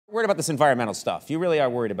Worried about this environmental stuff. You really are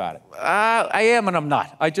worried about it. I am and I'm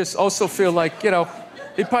not. I just also feel like, you know,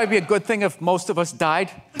 it'd probably be a good thing if most of us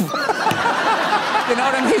died. You know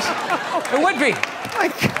what I mean? It would be.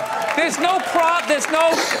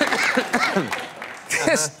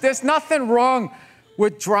 There's there's nothing wrong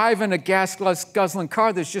with driving a gas-guzzling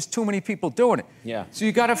car. There's just too many people doing it. Yeah. So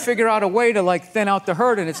you got to figure out a way to, like, thin out the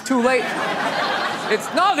herd, and it's too late.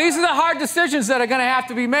 No, these are the hard decisions that are going to have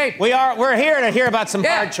to be made. We're here to hear about some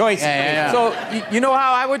hard choices. Yeah. So, you know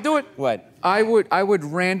how I would do it? What? I would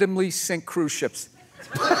randomly sink cruise ships.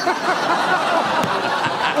 Yeah.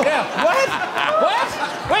 What?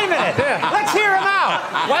 Wait a minute. Yeah. Let's hear him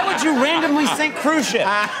out. Why would you randomly sink cruise ships?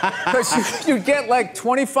 Because you get like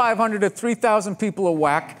 2,500 to 3,000 people a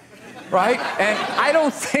whack, right? And I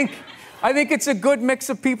think it's a good mix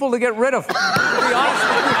of people to get rid of, to be honest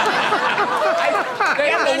with you.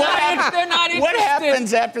 They're not interested. What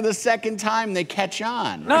happens after the second time they catch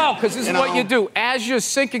on? No, because this is what you do. As you're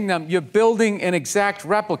sinking them, you're building an exact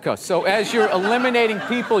replica. So as you're eliminating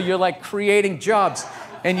people, you're like creating jobs.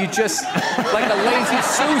 And you just, like a lazy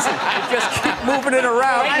Susan, you just keep moving it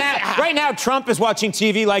around. Right now, Trump is watching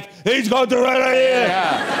TV like, he's got the right idea.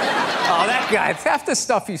 Yeah. Oh, that guy, half the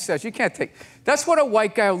stuff he says, you can't take. That's what a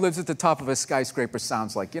white guy who lives at the top of a skyscraper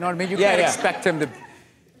sounds like. You know what I mean? You can't expect him to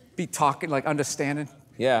be talking, like understanding.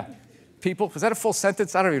 Yeah. People, was that a full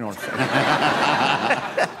sentence? I don't even know what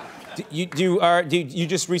I'm saying. You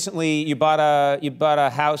just recently you bought a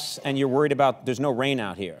house and you're worried about there's no rain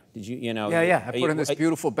out here. Did you know? Yeah. I put in this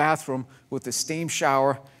beautiful bathroom with the steam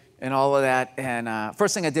shower and all of that. And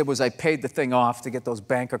first thing I did was I paid the thing off to get those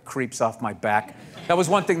banker creeps off my back. That was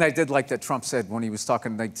one thing that I did like that Trump said when he was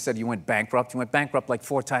talking. They said you went bankrupt. You went bankrupt like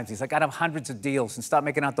 4 times. He's like, I have hundreds of deals, and stop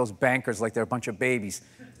making out those bankers like they're a bunch of babies.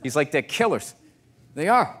 He's like, they're killers. They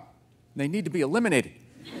are. They need to be eliminated.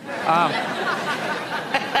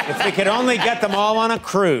 If we could only get them all on a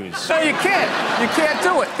cruise. No, you can't. You can't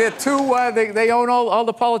do it. They're too, they own all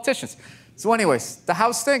the politicians. So anyways, the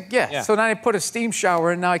house thing, yeah. So then I put a steam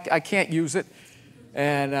shower in, now I can't use it.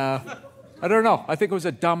 And I don't know. I think it was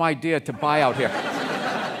a dumb idea to buy out here.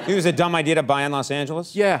 It was a dumb idea to buy in Los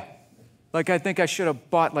Angeles? Yeah. Like, I think I should have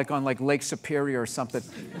bought, like, on, like, Lake Superior or something.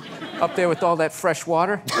 Up there with all that fresh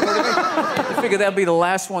water. You know what I mean? I figure that'll be the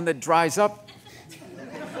last one that dries up.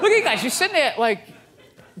 Look at you guys. You're sitting there, like,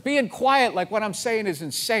 being quiet like what I'm saying is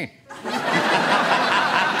insane. You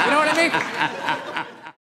know what I mean?